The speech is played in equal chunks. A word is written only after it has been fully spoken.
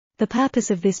The purpose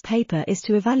of this paper is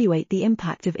to evaluate the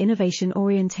impact of innovation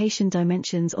orientation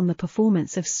dimensions on the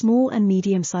performance of small and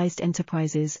medium-sized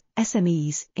enterprises,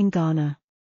 SMEs, in Ghana.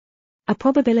 A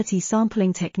probability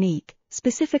sampling technique,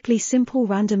 specifically simple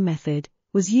random method,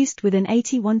 was used with an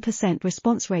 81%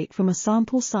 response rate from a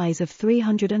sample size of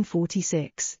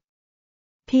 346.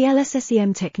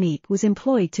 PLSSEM technique was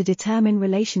employed to determine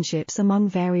relationships among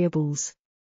variables.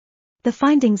 The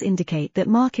findings indicate that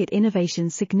market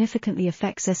innovation significantly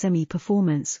affects SME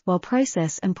performance, while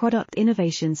process and product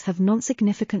innovations have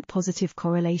non-significant positive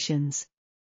correlations.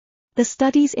 The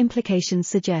study's implications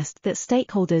suggest that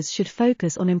stakeholders should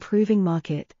focus on improving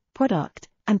market, product,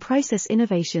 and process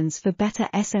innovations for better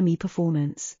SME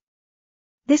performance.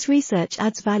 This research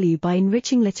adds value by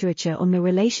enriching literature on the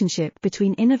relationship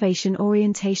between innovation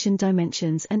orientation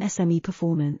dimensions and SME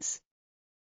performance.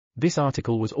 This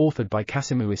article was authored by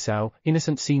Kassimu, Issau,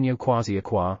 Innocent Senyo, Kwasi,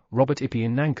 Acquah, Robert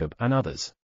Ipiin, Gnankob, and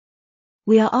others.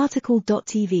 We are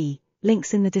RTCLTV,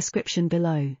 links in the description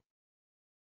below.